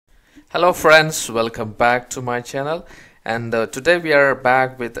Hello friends, welcome back to my channel, and today we are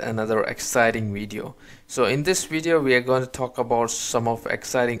back with another exciting video. So in this video we are going to talk about some of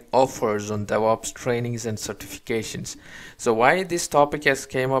exciting offers on DevOps trainings and certifications. So why this topic has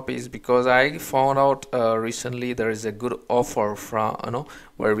came up is because I found out recently there is a good offer from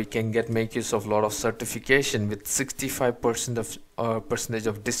where we can make use of a lot of certification with 65% of percentage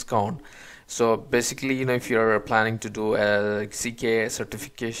of discount. So basically, if you're planning to do a CKA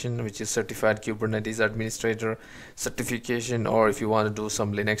certification, which is Certified Kubernetes Administrator certification, or if you want to do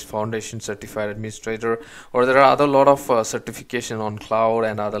some Linux Foundation Certified Administrator, or there are other lot of certification on cloud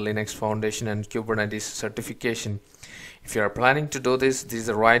and other Linux Foundation and Kubernetes certification. If you are planning to do this is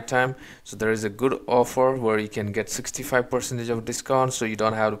the right time. So there is a good offer where you can get 65% of discount, so you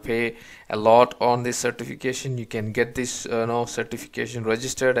don't have to pay a lot on this certification. You can get this certification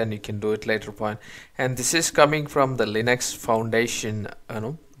registered and you can do it later point. And this is coming from the Linux Foundation,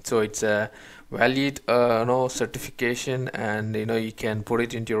 so it's a valid certification, and you can put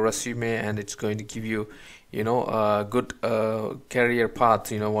it into your resume, and it's going to give you a good career path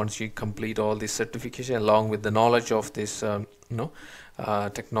once you complete all this certification along with the knowledge of this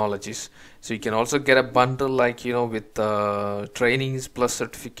technologies. So you can also get a bundle like with trainings plus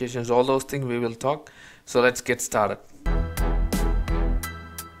certifications, all those things we will talk. So let's get started.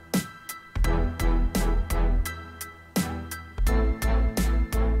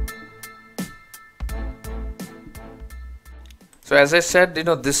 So as I said,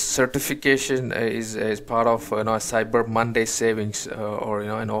 this certification is part of a Cyber Monday savings or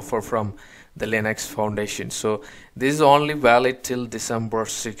an offer from the Linux Foundation. So this is only valid till December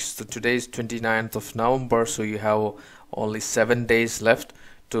 6th. So today is 29th of November, so you have only 7 days left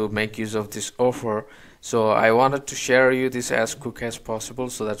to make use of this offer. So I wanted to share you this as quick as possible.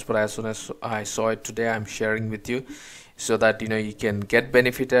 So that's what, as soon as I saw it today, I'm sharing with you, so that you can get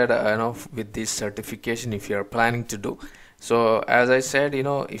benefited with this certification if you are planning to do. So as I said,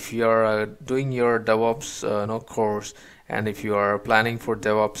 if you are doing your DevOps course, and if you are planning for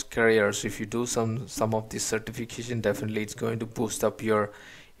DevOps careers, if you do some of this certification, definitely it's going to boost up your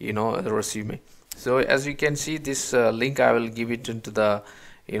resume. So as you can see, this link I will give it into the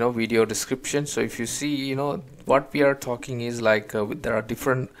video description. So if you see, what we are talking is like there are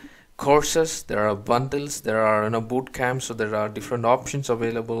different courses, there are bundles, there are boot camps, so there are different options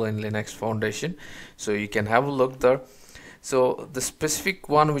available in Linux Foundation, so you can have a look there. So the specific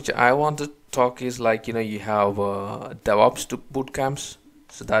one which I want to talk is like you have DevOps boot camps,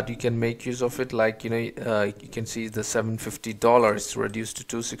 so that you can make use of it. Like you can see the $750 is reduced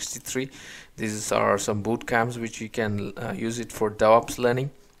to $263. These are some boot camps which you can use it for DevOps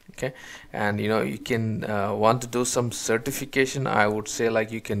learning. Okay, and you can want to do some certification. I would say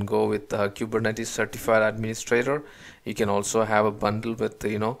like you can go with Kubernetes Certified Administrator. You can also have a bundle with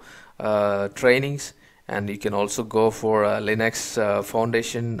trainings. And you can also go for a Linux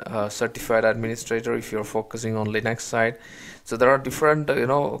Foundation Certified Administrator if you're focusing on Linux side. So there are different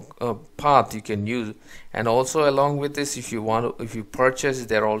path you can use. And also along with this, if you purchase,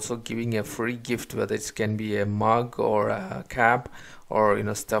 they're also giving a free gift, whether it can be a mug or a cap or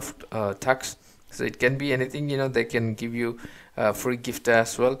stuffed tux. So it can be anything. They can give you a free gift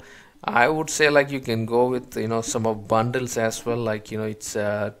as well. I would say like you can go with some of bundles as well, like it's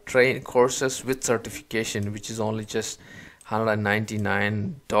train courses with certification, which is only just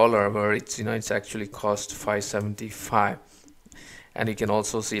 $199, where it's actually cost $575. And you can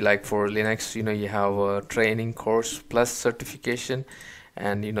also see like for Linux, you have a training course plus certification,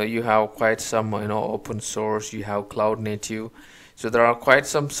 and you have quite some open source, you have cloud native, so there are quite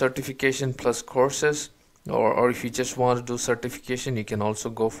some certification plus courses. Or if you just want to do certification, you can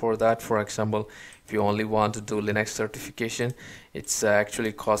also go for that. For example, if you only want to do Linux certification, it's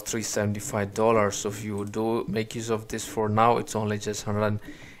actually cost $375. So if you do make use of this for now, it's only just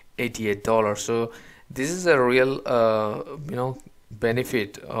 $188. So this is a real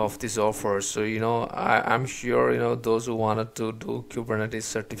benefit of this offer. So I'm sure those who wanted to do Kubernetes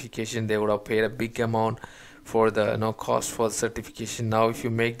certification, they would have paid a big amount for the cost for the certification. Now if you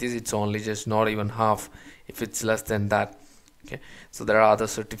make this, it's only just not even half, if it's less than that. Okay, so there are other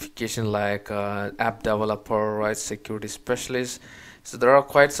certification like app developer, right, security specialist. So there are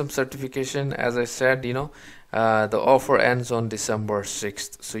quite some certification. As I said, the offer ends on December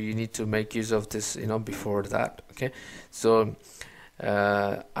 6th, so you need to make use of this before that. Okay, so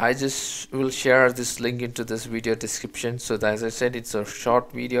I just will share this link into this video description. So as I said, it's a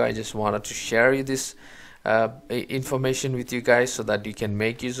short video. I just wanted to share you this information with you guys so that you can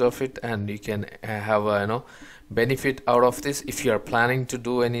make use of it and you can have a benefit out of this if you are planning to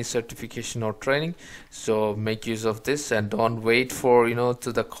do any certification or training. So make use of this and don't wait for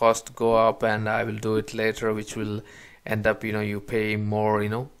to the cost go up and I will do it later, which will end up you pay more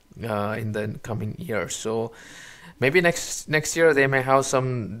in the coming years. So maybe next year they may have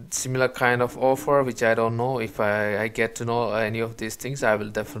some similar kind of offer, which I don't know. If I get to know any of these things, I will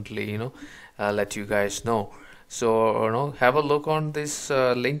definitely let you guys know. So have a look on this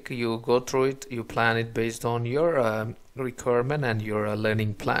link, you go through it, you plan it based on your requirement and your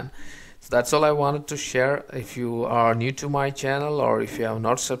learning plan. So that's all I wanted to share. If you are new to my channel or if you have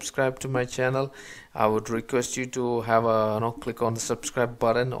not subscribed to my channel, I would request you to have a click on the subscribe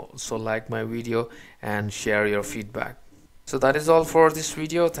button, also like my video and share your feedback. So that is all for this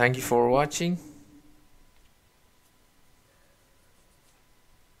video. Thank you for watching.